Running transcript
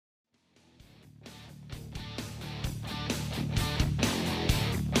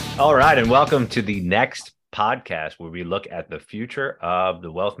All right, and welcome to the next podcast where we look at the future of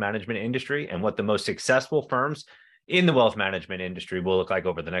the wealth management industry and what the most successful firms in the wealth management industry will look like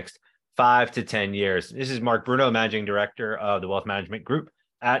over the next 5 to 10 years. This is Mark Bruno, Managing Director of the Wealth Management Group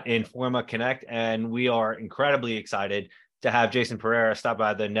at Informa Connect, and we are incredibly excited to have Jason Pereira stop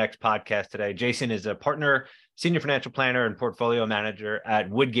by the next podcast today. Jason is a partner, senior financial planner, and portfolio manager at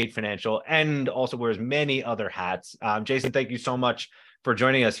Woodgate Financial, and also wears many other hats. Jason, thank you so much for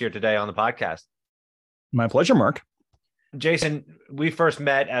joining us here today on the podcast. My pleasure, Mark. Jason, we first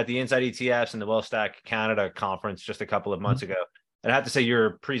met at the Inside ETFs and the WealthStack Canada conference just a couple of months ago. And I have to say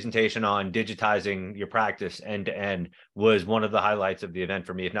your presentation on digitizing your practice end to end was one of the highlights of the event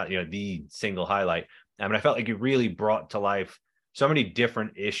for me, if not, the single highlight. I mean, I felt like you really brought to life so many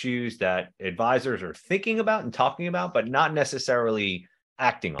different issues that advisors are thinking about and talking about, but not necessarily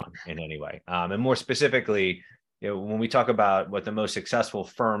acting on in any way. And more specifically, when we talk about what the most successful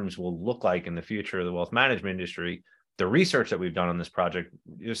firms will look like in the future of the wealth management industry, the research that we've done on this project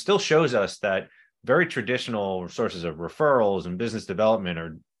still shows us that very traditional sources of referrals and business development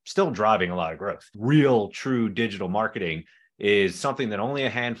are still driving a lot of growth. Real, true digital marketing is something that only a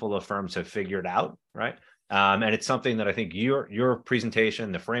handful of firms have figured out, right? And it's something that I think your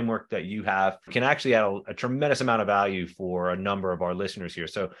presentation, the framework that you have, can actually add a tremendous amount of value for a number of our listeners here.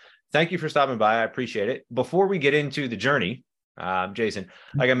 So thank you for stopping by. I appreciate it. Before we get into the journey, Jason,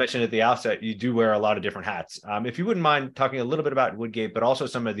 like I mentioned at the outset, you do wear a lot of different hats. If you wouldn't mind talking a little bit about Woodgate, but also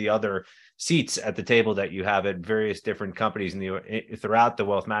some of the other seats at the table that you have at various different companies throughout the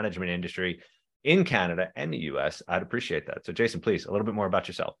wealth management industry in Canada and the US, I'd appreciate that. So Jason, please, a little bit more about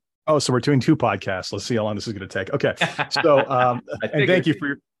yourself. Oh, so we're doing two podcasts. Let's see how long this is going to take. Okay. So, and thank you for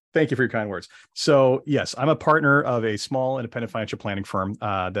your kind words. So yes, I'm a partner of a small independent financial planning firm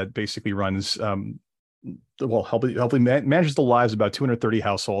that basically runs, hopefully manages the lives of about 230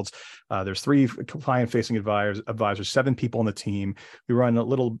 households. There's 3 client-facing advisors, 7 people on the team. We run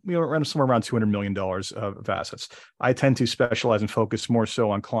run somewhere around $200 million of assets. I tend to specialize and focus more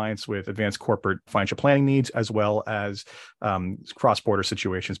so on clients with advanced corporate financial planning needs, as well as cross-border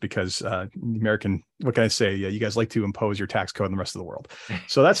situations, because American, what can I say? Yeah, you guys like to impose your tax code on the rest of the world.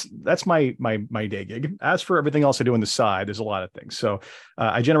 So that's my day gig. As for everything else I do on the side, there's a lot of things. So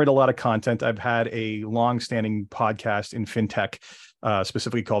I generate a lot of content. I've had a long-standing podcast in fintech,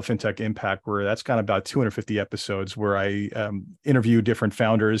 specifically called Fintech Impact, where that's got about 250 episodes, where I interview different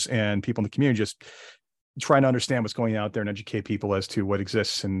founders and people in the community, just trying to understand what's going out there and educate people as to what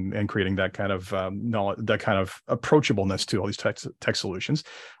exists, and creating that kind of knowledge, that kind of approachableness to all these tech solutions.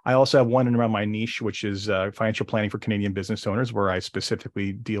 I also have one in around my niche, which is financial planning for Canadian business owners, where I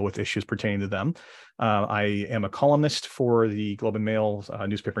specifically deal with issues pertaining to them. I am a columnist for the Globe and Mail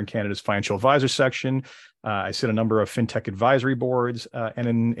newspaper in Canada's financial advisor section. I sit a number of fintech advisory boards,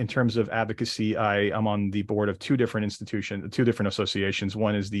 and in terms of advocacy, I am on the board of 2 different associations.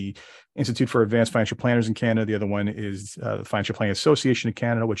 One is the Institute for Advanced Financial Planners in Canada. The other one is the Financial Planning Association of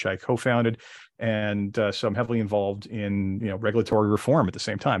Canada, which I co-founded. And so I'm heavily involved in regulatory reform at the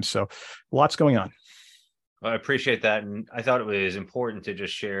same time. So lots going on. Well, I appreciate that. And I thought it was important to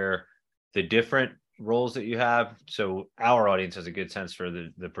just share the different roles that you have, so our audience has a good sense for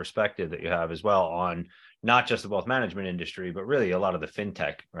the perspective that you have as well on not just the wealth management industry, but really a lot of the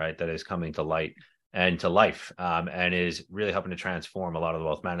fintech, right, that is coming to light and to life, and is really helping to transform a lot of the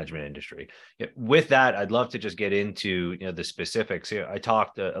wealth management industry. With that, I'd love to just get into the specifics. I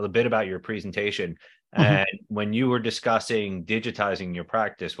talked a little bit about your presentation, and when you were discussing digitizing your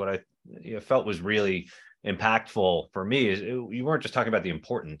practice, what I felt was really impactful for me is you weren't just talking about the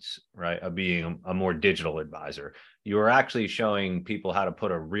importance, right, of being a more digital advisor. You were actually showing people how to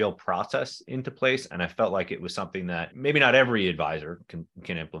put a real process into place. And I felt like it was something that maybe not every advisor can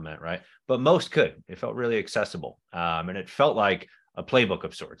implement, right? But most could. It felt really accessible. And it felt like a playbook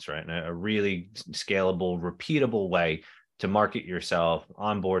of sorts, right? And a really scalable, repeatable way to market yourself,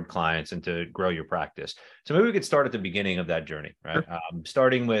 onboard clients, and to grow your practice. So maybe we could start at the beginning of that journey, right? Sure.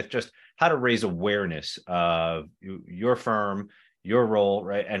 Starting with just how to raise awareness of your firm, your role,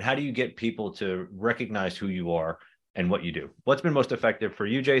 right? And how do you get people to recognize who you are and what you do? What's been most effective for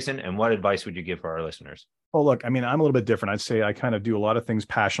you, Jason? And what advice would you give for our listeners? Oh, look, I mean, I'm a little bit different. I'd say I kind of do a lot of things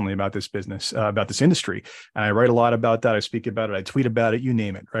passionately about this business, about this industry. And I write a lot about that. I speak about it. I tweet about it, you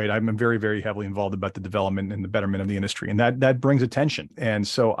name it, right? I'm very, very heavily involved about the development and the betterment of the industry. And that brings attention. And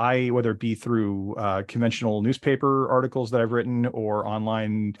so whether it be through conventional newspaper articles that I've written or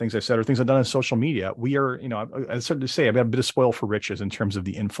online things I've said or things I've done on social media, we are, I started to say, I've got a bit of spoil for riches in terms of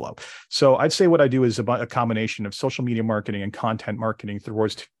the inflow. So I'd say what I do is about a combination of social social media marketing and content marketing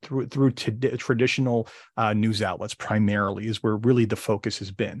through traditional news outlets primarily is where really the focus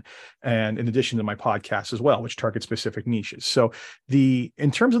has been. And in addition to my podcast as well, which target specific niches. So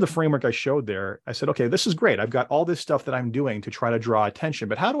in terms of the framework I showed there, I said, okay, this is great. I've got all this stuff that I'm doing to try to draw attention,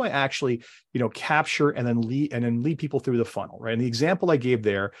 but how do I actually, capture and then lead people through the funnel, right? And the example I gave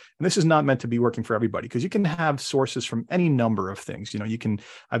there, and this is not meant to be working for everybody, because you can have sources from any number of things.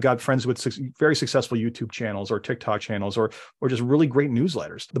 I've got friends with very successful YouTube channels or TikTok channels or just really great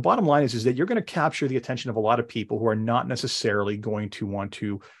newsletters. The bottom line is that you're going to capture the attention of a lot of people who are not necessarily going to want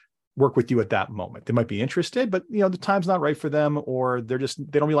to work with you at that moment. They might be interested, but the time's not right for them, or they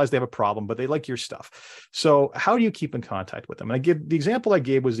don't realize they have a problem, but they like your stuff. So how do you keep in contact with them? And the example I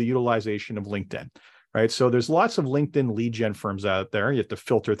gave was the utilization of LinkedIn, right? So there's lots of LinkedIn lead gen firms out there. You have to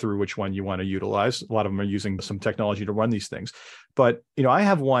filter through which one you want to utilize. A lot of them are using some technology to run these things. But, I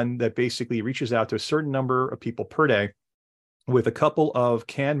have one that basically reaches out to a certain number of people per day with a couple of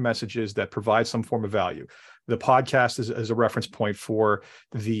canned messages that provide some form of value. The podcast is a reference point for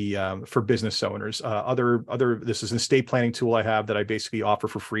business owners. This is an estate planning tool I have that I basically offer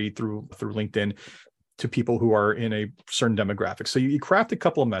for free through LinkedIn to people who are in a certain demographic. So you craft a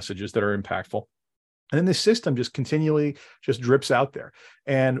couple of messages that are impactful. And then the system just continually just drips out there.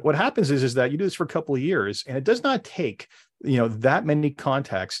 And what happens is that you do this for a couple of years, and it does not take that many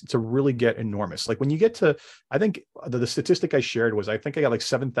contacts to really get enormous. Like when you get to, I think the statistic I shared was, I think I got like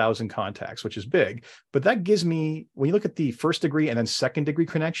 7,000 contacts, which is big, but that gives me, when you look at the first degree and then second degree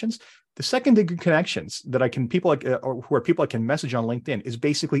connections, the second degree connections that who are people I can message on LinkedIn is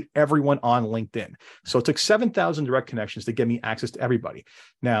basically everyone on LinkedIn. So it took 7,000 direct connections to get me access to everybody.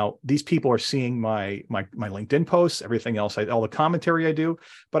 Now, these people are seeing my LinkedIn posts, everything else, all the commentary I do,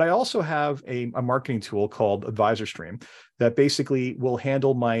 but I also have a marketing tool called AdvisorStream that basically will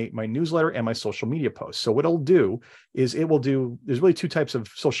handle my newsletter and my social media posts. So what it'll do is there's really two types of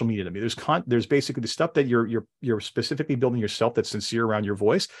social media to me. There's basically the stuff that you're specifically building yourself that's sincere around your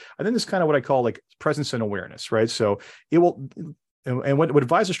voice. And then there's kind of what I call like presence and awareness, right? So it will, and what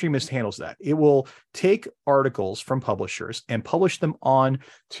AdvisorStream handles that. It will take articles from publishers and publish them on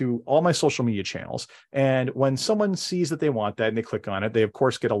to all my social media channels. And when someone sees that they want that and they click on it, they of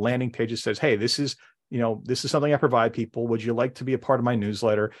course get a landing page that says, hey, this is something I provide people. Would you like to be a part of my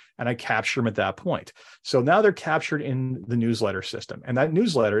newsletter? And I capture them at that point. So now they're captured in the newsletter system. And that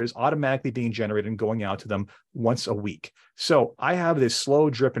newsletter is automatically being generated and going out to them once a week. So I have this slow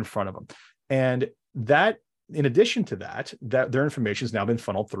drip in front of them. And that, in addition to that their information has now been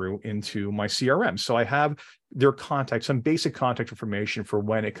funneled through into my CRM. So I have their contact, some basic contact information for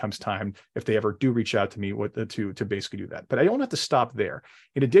when it comes time, if they ever do reach out to me, to basically do that. But I don't have to stop there.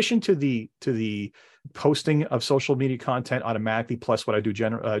 In addition to the posting of social media content automatically, plus what I do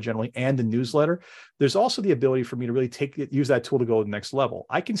generally, and the newsletter, there's also the ability for me to really use that tool to go to the next level.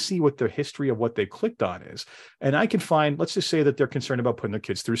 I can see what their history of what they clicked on is, and I can find, let's just say that they're concerned about putting their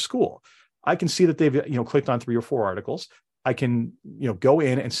kids through school. I can see that they've clicked on 3 or 4 articles. I can go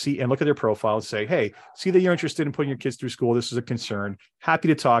in and see and look at their profile and say, hey, see that you're interested in putting your kids through school. This is a concern. Happy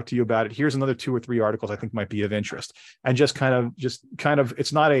to talk to you about it. Here's another 2 or 3 articles I think might be of interest. And just kind of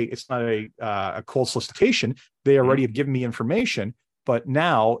it's not a cold solicitation. They already have given me information, but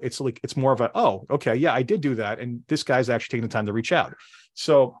now it's more of a, oh, okay, yeah, I did do that, and this guy's actually taking the time to reach out.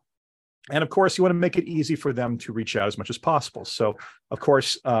 So. And of course, you want to make it easy for them to reach out as much as possible. So, of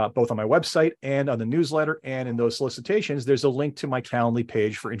course, both on my website and on the newsletter and in those solicitations, there's a link to my Calendly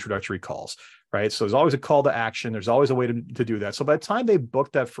page for introductory calls, right? So there's always a call to action. There's always a way to do that. So by the time they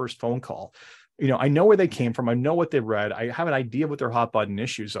book that first phone call, I know where they came from. I know what they've read. I have an idea what their hot button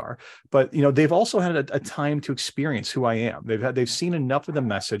issues are. But they've also had a time to experience who I am. They've seen enough of the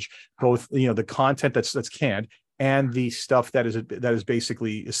message, both the content that's canned, and the stuff that is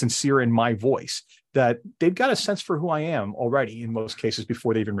basically sincere in my voice, that they've got a sense for who I am already in most cases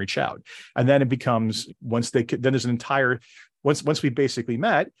before they even reach out. And then it becomes, once we basically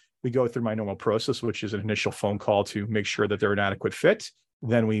met, we go through my normal process, which is an initial phone call to make sure that they're an adequate fit.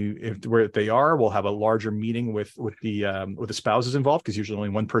 Then if they are, we'll have a larger meeting with the spouses involved, because usually only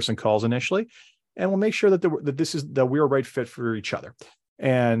one person calls initially, and we'll make sure that we're a right fit for each other.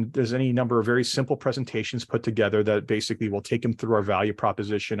 And there's any number of very simple presentations put together that basically will take them through our value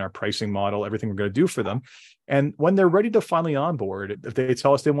proposition, our pricing model, everything we're going to do for them. And when they're ready to finally onboard, if they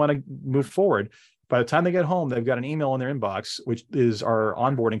tell us they want to move forward, by the time they get home, they've got an email in their inbox, which is our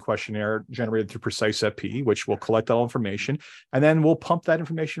onboarding questionnaire generated through Precise FP, which will collect all information. And then we'll pump that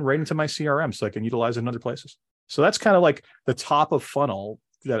information right into my CRM so I can utilize it in other places. So that's kind of like the top of funnel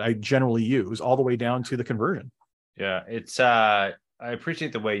that I generally use, all the way down to the conversion. Yeah, it's I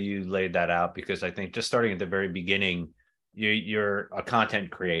appreciate the way you laid that out, because I think just starting at the very beginning, you're a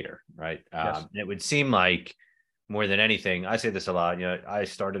content creator, right? Yes. It would seem like more than anything, I say this a lot. I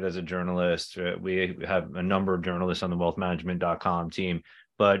started as a journalist. We have a number of journalists on the wealthmanagement.com team,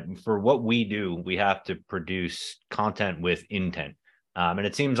 but for what we do, we have to produce content with intent. And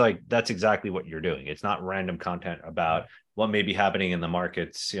it seems like that's exactly what you're doing. It's not random content about what may be happening in the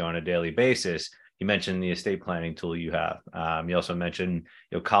markets, on a daily basis. You mentioned the estate planning tool you have. You also mentioned,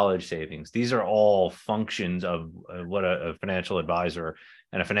 college savings. These are all functions of what a financial advisor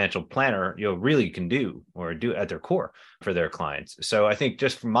and a financial planner, really can do, or do at their core for their clients. So I think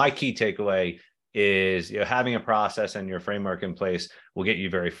just my key takeaway is, having a process and your framework in place will get you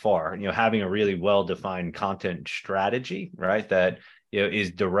very far. Having a really well-defined content strategy, right, that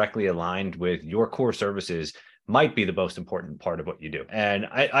is directly aligned with your core services might be the most important part of what you do. And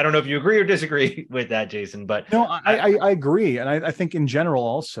I don't know if you agree or disagree with that, Jason, but no, I agree. And I think in general,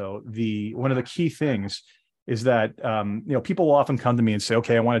 also one of the key things is that, people will often come to me and say,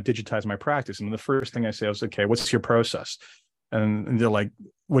 okay, I want to digitize my practice. And the first thing I say is, okay, what's your process? And they're like,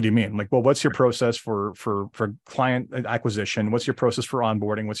 what do you mean? I'm like, well, what's your process for client acquisition? What's your process for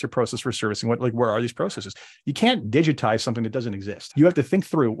onboarding? What's your process for servicing? Where are these processes? You can't digitize something that doesn't exist. You have to think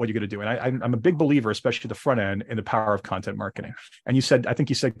through what you're going to do. And I'm a big believer, especially the front end, in the power of content marketing. And I think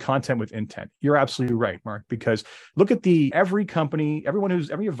you said content with intent. You're absolutely right, Mark, because look at every company,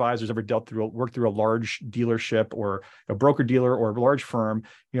 every advisor who's ever worked through a large dealership or a broker dealer or a large firm,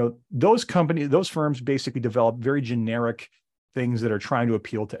 those firms basically develop very generic things that are trying to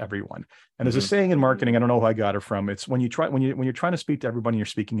appeal to everyone. And there's a saying in marketing, I don't know who I got it from. It's when you're trying to speak to everybody, you're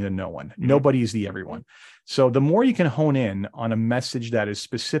speaking to no one. Nobody is the everyone. So the more you can hone in on a message that is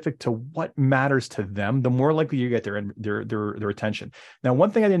specific to what matters to them, the more likely you get their attention. Now,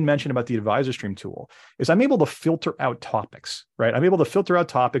 one thing I didn't mention about the Advisor Stream tool is I'm able to filter out topics, right? I'm able to filter out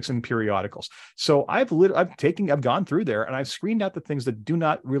topics in periodicals. So I've gone through there and I've screened out the things that do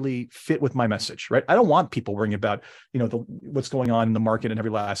not really fit with my message, right? I don't want people worrying about, what's going on in the market in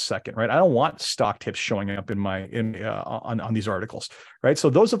every last second, right? I don't want stock tips showing up on these articles, right? So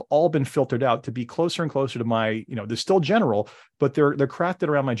those have all been filtered out to be closer and closer to my, they're still general, but they're crafted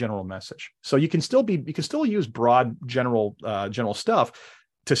around my general message. So you can still use broad general stuff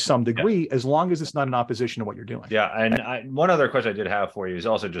to some degree, as long as it's not in opposition to what you're doing. Yeah. And one other question I did have for you is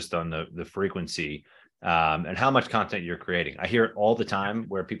also just on the frequency and how much content you're creating. I hear it all the time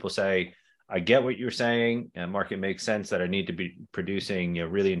where people say, I get what you're saying, and Mark, it makes sense that I need to be producing,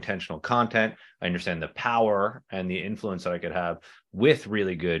 really intentional content. I understand the power and the influence that I could have with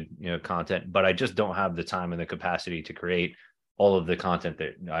really good, content, but I just don't have the time and the capacity to create all of the content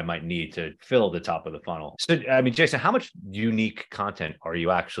that I might need to fill the top of the funnel. So, Jason, how much unique content are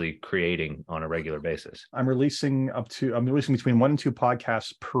you actually creating on a regular basis? I'm releasing between 1 and 2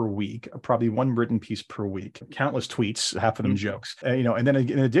 podcasts per week, probably one written piece per week, countless tweets, half of them jokes, and then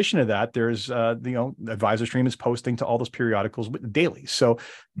in addition to that, there's, Advisor Stream is posting to all those periodicals daily. So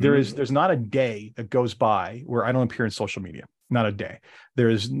there's not a day that goes by where I don't appear in social media. Not a day.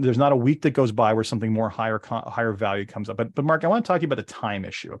 There's not a week that goes by where something more higher value comes up. But Mark, I want to talk to you about the time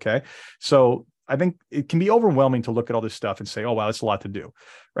issue. Okay. So I think it can be overwhelming to look at all this stuff and say, oh, wow, that's a lot to do,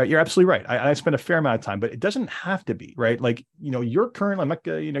 right? You're absolutely right. I spend a fair amount of time, but it doesn't have to be, right? Like, you're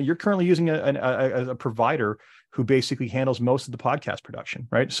currently using a provider who basically handles most of the podcast production,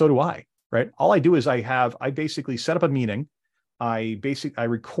 right? So do I, right? All I do is I basically set up a meeting. I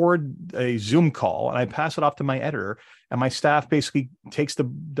record a Zoom call and I pass it off to my editor, and my staff basically takes the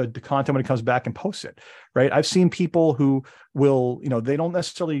content when it comes back and posts it, right? I've seen people who will, they're not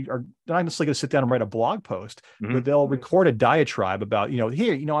necessarily going to sit down and write a blog post, but they'll record a diatribe about,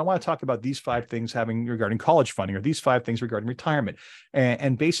 here, I want to talk about these 5 things regarding college funding, or these 5 things regarding retirement,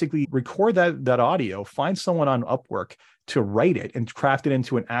 and basically record that audio, find someone on Upwork to write it and craft it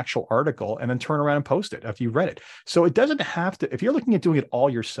into an actual article, and then turn around and post it after you've read it. So it doesn't have to, if you're looking at doing it all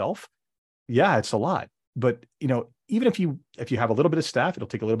yourself, yeah, it's a lot. But, even if you have a little bit of staff, it'll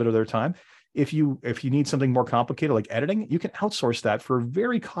take a little bit of their time. If you need something more complicated like editing, you can outsource that for a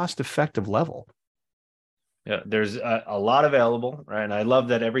very cost-effective level. Yeah, there's a lot available, right? And I love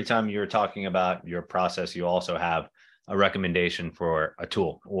that every time you're talking about your process, you also have a recommendation for a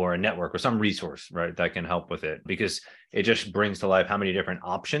tool or a network or some resource, right, that can help with it, because it just brings to life how many different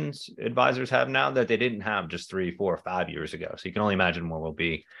options advisors have now that they didn't have just 3, 4, 5 years ago. So you can only imagine where we'll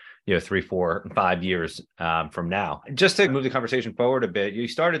be, 3, 4, 5 years from now. Just to move the conversation forward a bit, you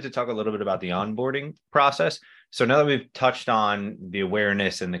started to talk a little bit about the onboarding process. So now that we've touched on the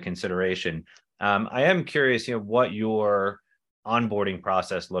awareness and the consideration, I am curious, what your onboarding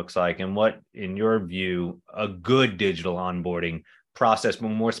process looks like, and what, in your view, a good digital onboarding process, but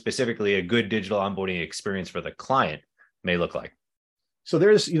more specifically, a good digital onboarding experience for the client may look like? So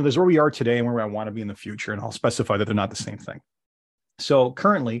there's where we are today and where I want to be in the future. And I'll specify that they're not the same thing. So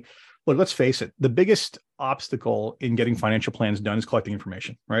currently, look, let's face it, the biggest obstacle in getting financial plans done is collecting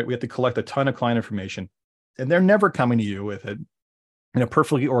information, right? We have to collect a ton of client information, and they're never coming to you with it in a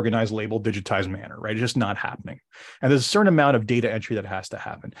perfectly organized, labeled, digitized manner, right? It's just not happening. And there's a certain amount of data entry that has to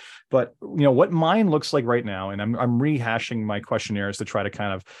happen. But what mine looks like right now, and I'm rehashing my questionnaires to try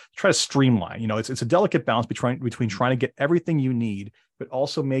to streamline. It's a delicate balance between trying to get everything you need, but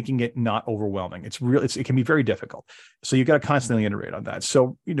also making it not overwhelming. It can be very difficult. So you got to constantly iterate on that.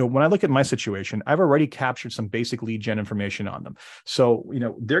 So, when I look at my situation, I've already captured some basic lead gen information on them. So,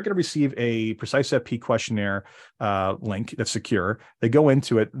 they're going to receive a Precise FP questionnaire link that's secure. They go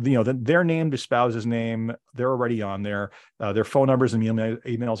into it, their name, their spouse's name, they're already on there. Their phone numbers and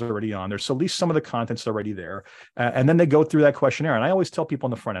emails are already on there. So at least some of the content's already there. And then they go through that questionnaire. And I always tell people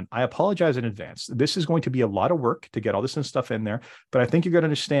on the front end, I apologize in advance. This is going to be a lot of work to get all this stuff in there. But I think you're going to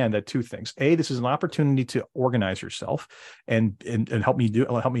understand that two things. A, this is an opportunity to organize yourself and help me do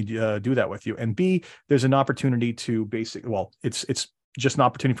that with you. And B, there's an opportunity to it's just an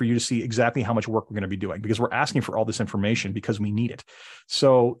opportunity for you to see exactly how much work we're going to be doing, because we're asking for all this information because we need it.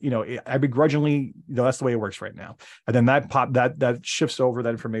 So, I begrudgingly, that's the way it works right now. And then that shifts over that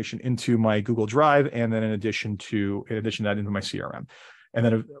information into my Google Drive. And then in addition to that, into my CRM. And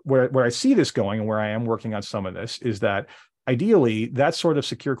then where I see this going, and where I am working on some of this, is that ideally, that sort of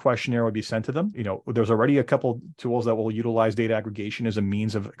secure questionnaire would be sent to them. There's already a couple tools that will utilize data aggregation as a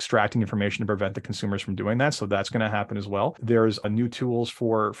means of extracting information to prevent the consumers from doing that. So that's going to happen as well. There's new tools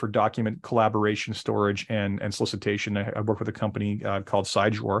for document collaboration, storage, and solicitation. I work with a company called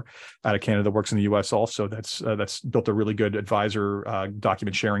SideJour out of Canada that works in the US also. That's built a really good advisor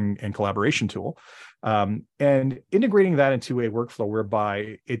document sharing and collaboration tool. And integrating that into a workflow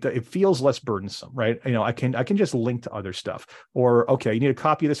whereby it feels less burdensome, right? I can just link to other stuff, or, okay, you need a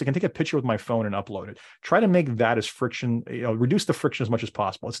copy of this. I can take a picture with my phone and upload it. Try to make that as reduce the friction as much as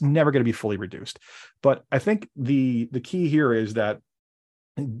possible. It's never going to be fully reduced. But I think the key here is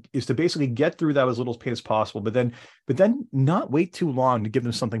to basically get through that as little pain as possible, but then not wait too long to give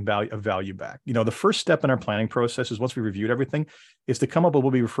them something of value back. The first step in our planning process is, once we reviewed everything, is to come up with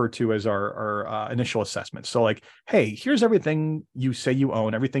what we refer to as our initial assessment. So like, hey, here's everything you say you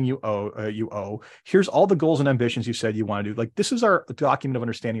own, everything you owe. Here's all the goals and ambitions you said you want to do. Like, this is our document of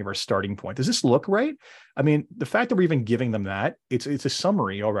understanding of our starting point. Does this look right? I mean, the fact that we're even giving them that, it's a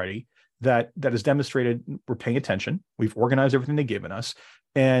summary already that has demonstrated we're paying attention. We've organized everything they've given us.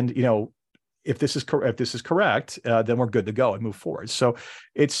 And, if this is correct, then we're good to go and move forward. So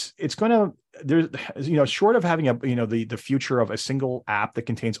it's going to, there's, short of having the future of a single app that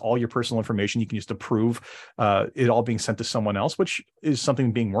contains all your personal information, you can just approve it all being sent to someone else, which is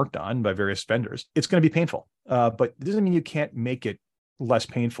something being worked on by various vendors. It's going to be painful, but it doesn't mean you can't make it less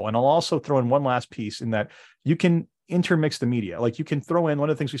painful. And I'll also throw in one last piece, in that you can intermix the media. Like, you can throw in, one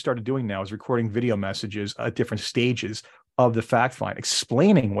of the things we started doing now is recording video messages at different stages of the fact find,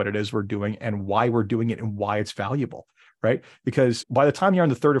 explaining what it is we're doing and why we're doing it and why it's valuable, right? Because by the time you're on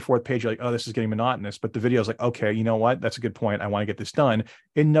the third or fourth page, you're like, oh, this is getting monotonous. But the video is like, okay, you know what? That's a good point. I want to get this done.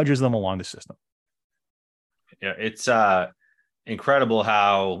 It nudges them along the system. Yeah, it's incredible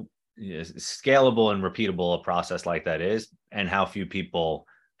how scalable and repeatable a process like that is, and how few people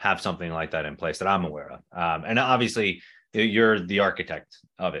have something like that in place that I'm aware of. And obviously, you're the architect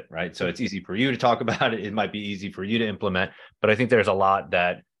of it, right? So it's easy for you to talk about it. It might be easy for you to implement, but I think there's a lot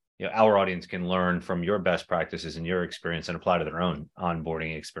that our audience can learn from your best practices and your experience and apply to their own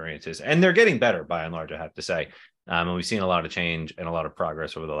onboarding experiences. And they're getting better by and large, I have to say. And we've seen a lot of change and a lot of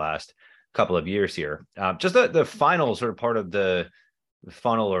progress over the last couple of years here. Just the final sort of part of the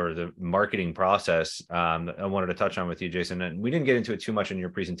funnel or the marketing process I wanted to touch on with you, Jason, and we didn't get into it too much in your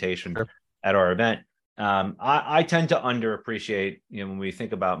presentation at our event. I tend to underappreciate, when we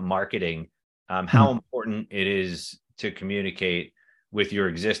think about marketing, how important it is to communicate with your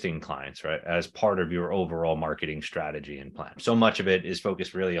existing clients, right, as part of your overall marketing strategy and plan. So much of it is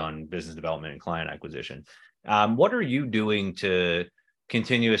focused really on business development and client acquisition. What are you doing to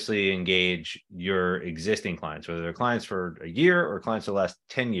continuously engage your existing clients, whether they're clients for a year or clients for the last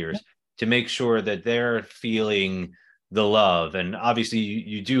 10 years, to make sure that they're feeling the love? And obviously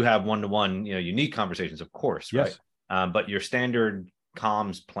you do have one-to-one, unique conversations, of course, yes, right? But your standard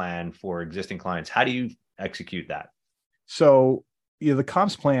comms plan for existing clients, how do you execute that? So, the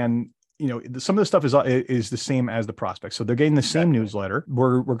comms plan, some of the stuff is the same as the prospect. So they're getting the same newsletter.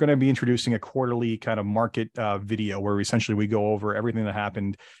 We're going to be introducing a quarterly kind of market video where essentially we go over everything that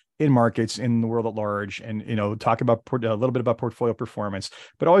happened in markets, in the world at large, and talk about a little bit about portfolio performance,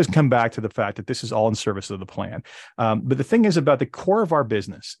 but always come back to the fact that this is all in service of the plan. But the thing is about the core of our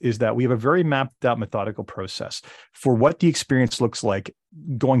business is that we have a very mapped out methodical process for what the experience looks like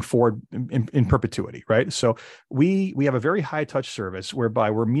going forward in perpetuity, right? So we have a very high touch service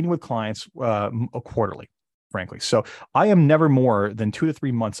whereby we're meeting with clients quarterly, frankly. So I am never more than 2 to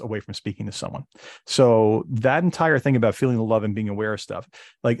 3 months away from speaking to someone. So that entire thing about feeling the love and being aware of stuff,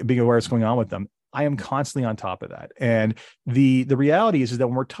 like being aware of what's going on with them, I am constantly on top of that. And the reality is that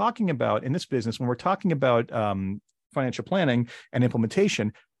when we're talking about in this business, when we're talking about financial planning and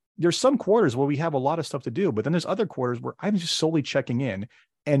implementation, there's some quarters where we have a lot of stuff to do, but then there's other quarters where I'm just solely checking in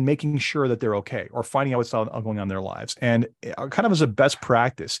and making sure that they're okay or finding out what's going on in their lives. And kind of as a best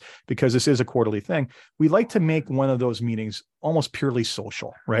practice, because this is a quarterly thing, we like to make one of those meetings almost purely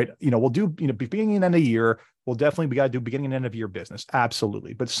social, right? We'll do, beginning and end of the year, we got to do beginning and end of year business.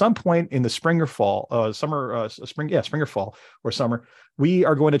 Absolutely. But some point in the spring or fall, spring or fall or summer, we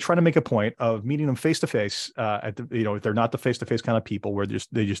are going to try to make a point of meeting them face to face at the, if they're not the face to face kind of people where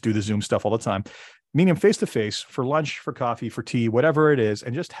they just do the Zoom stuff all the time, meeting them face to face for lunch, for coffee, for tea, whatever it is,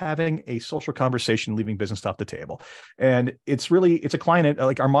 and just having a social conversation, leaving business off the table. And it's a client,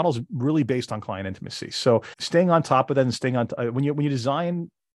 like our model is really based on client intimacy. So staying on top of that and staying on, when you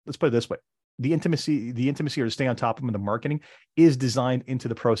design, let's put it this way, the intimacy or to stay on top of them in the marketing is designed into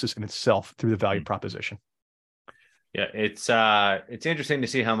the process in itself through the value proposition. Yeah, it's interesting to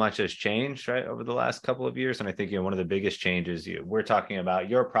see how much has changed, right, over the last couple of years. And I think, one of the biggest changes, we're talking about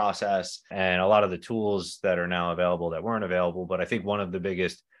your process and a lot of the tools that are now available that weren't available. But I think one of the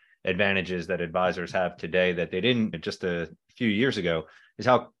biggest advantages that advisors have today that they didn't just a few years ago is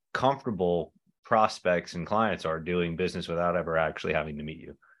how comfortable prospects and clients are doing business without ever actually having to meet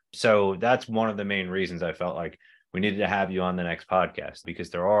you. So that's one of the main reasons I felt like we needed to have you on the next podcast, because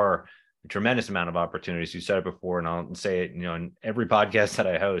there are a tremendous amount of opportunities. You said it before, and I'll say it, in every podcast that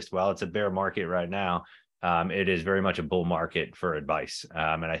I host. While it's a bear market right now, it is very much a bull market for advice.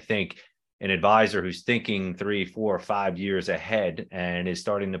 And I think an advisor who's thinking 3, 4, 5 years ahead and is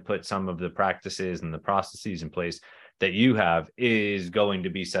starting to put some of the practices and the processes in place that you have is going to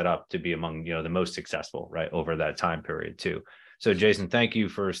be set up to be among, the most successful, right, over that time period too. So Jason, thank you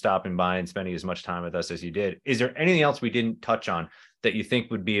for stopping by and spending as much time with us as you did. Is there anything else we didn't touch on that you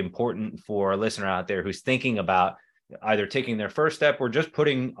think would be important for a listener out there who's thinking about either taking their first step or just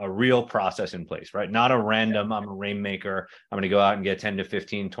putting a real process in place, right? Not a random, I'm a rainmaker, I'm going to go out and get 10 to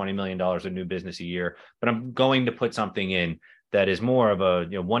 15, $20 million of new business a year, but I'm going to put something in that is more of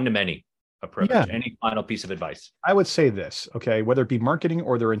a one-to-many approach. Yeah. Any final piece of advice? I would say this, okay, whether it be marketing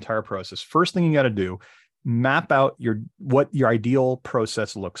or their entire process, first thing you got to do, map out what your ideal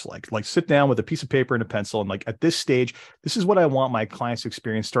process looks like. Like sit down with a piece of paper and a pencil and like, at this stage, this is what I want my clients to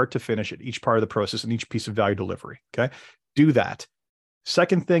experience start to finish at each part of the process and each piece of value delivery. Okay. Do that.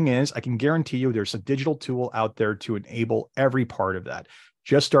 Second thing is, I can guarantee you there's a digital tool out there to enable every part of that.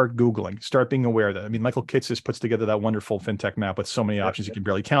 Just start Googling, start being aware of that. I mean, Michael Kitces puts together that wonderful fintech map with so many options, you can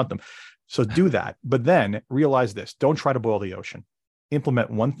barely count them. So do that. But then realize this, don't try to boil the ocean. Implement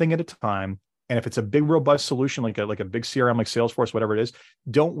one thing at a time. And if it's a big, robust solution, like a big CRM, like Salesforce, whatever it is,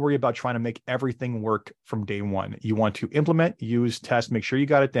 don't worry about trying to make everything work from day one. You want to implement, use, test, make sure you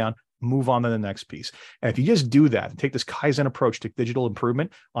got it down, move on to the next piece. And if you just do that and take this Kaizen approach to digital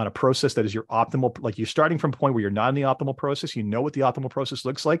improvement on a process that is your optimal, like you're starting from a point where you're not in the optimal process, you know what the optimal process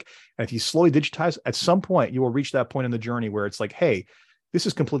looks like. And if you slowly digitize, at some point, you will reach that point in the journey where it's like, hey, this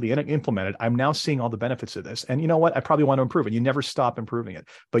is completely implemented. I'm now seeing all the benefits of this. And you know what? I probably want to improve it. You never stop improving it,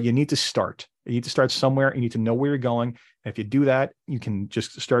 but you need to start. You need to start somewhere. You need to know where you're going. And if you do that, you can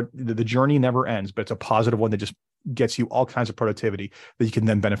just start. The journey never ends, but it's a positive one that just gets you all kinds of productivity that you can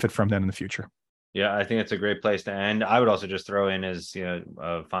then benefit from then in the future. Yeah, I think it's a great place to end. I would also just throw in as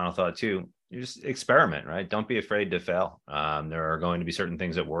a final thought too, you just experiment, right? Don't be afraid to fail. There are going to be certain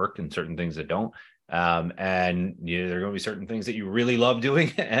things that work and certain things that don't. And there are going to be certain things that you really love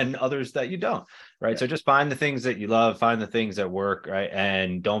doing and others that you don't, right? Yeah. So just find the things that you love, find the things that work, right?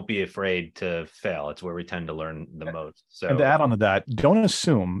 And don't be afraid to fail. It's where we tend to learn the most. So, and to add on to that, don't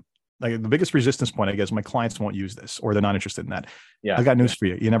assume, like the biggest resistance point, I guess, my clients won't use this or they're not interested in that. Yeah. I got news for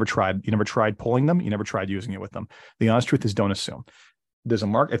you. You never tried pulling them. You never tried using it with them. The honest truth is, don't assume. There's a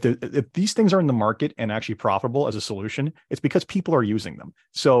market. If these things are in the market and actually profitable as a solution, it's because people are using them.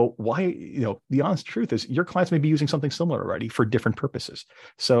 So why, the honest truth is your clients may be using something similar already for different purposes.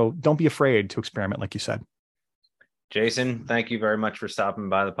 So don't be afraid to experiment, like you said. Jason, thank you very much for stopping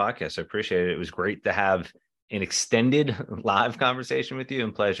by the podcast. I appreciate it. It was great to have an extended live conversation with you,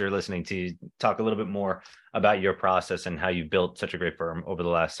 and pleasure listening to talk a little bit more about your process and how you built such a great firm over the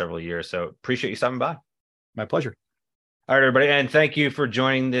last several years. So appreciate you stopping by. My pleasure. All right, everybody. And thank you for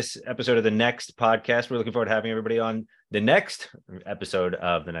joining this episode of the Next Podcast. We're looking forward to having everybody on the next episode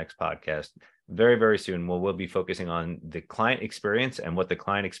of the Next Podcast very, very soon. We'll be focusing on the client experience and what the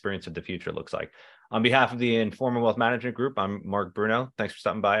client experience of the future looks like. On behalf of the Informa Wealth Management Group, I'm Mark Bruno. Thanks for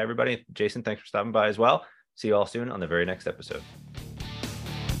stopping by, everybody. Jason, thanks for stopping by as well. See you all soon on the very next episode.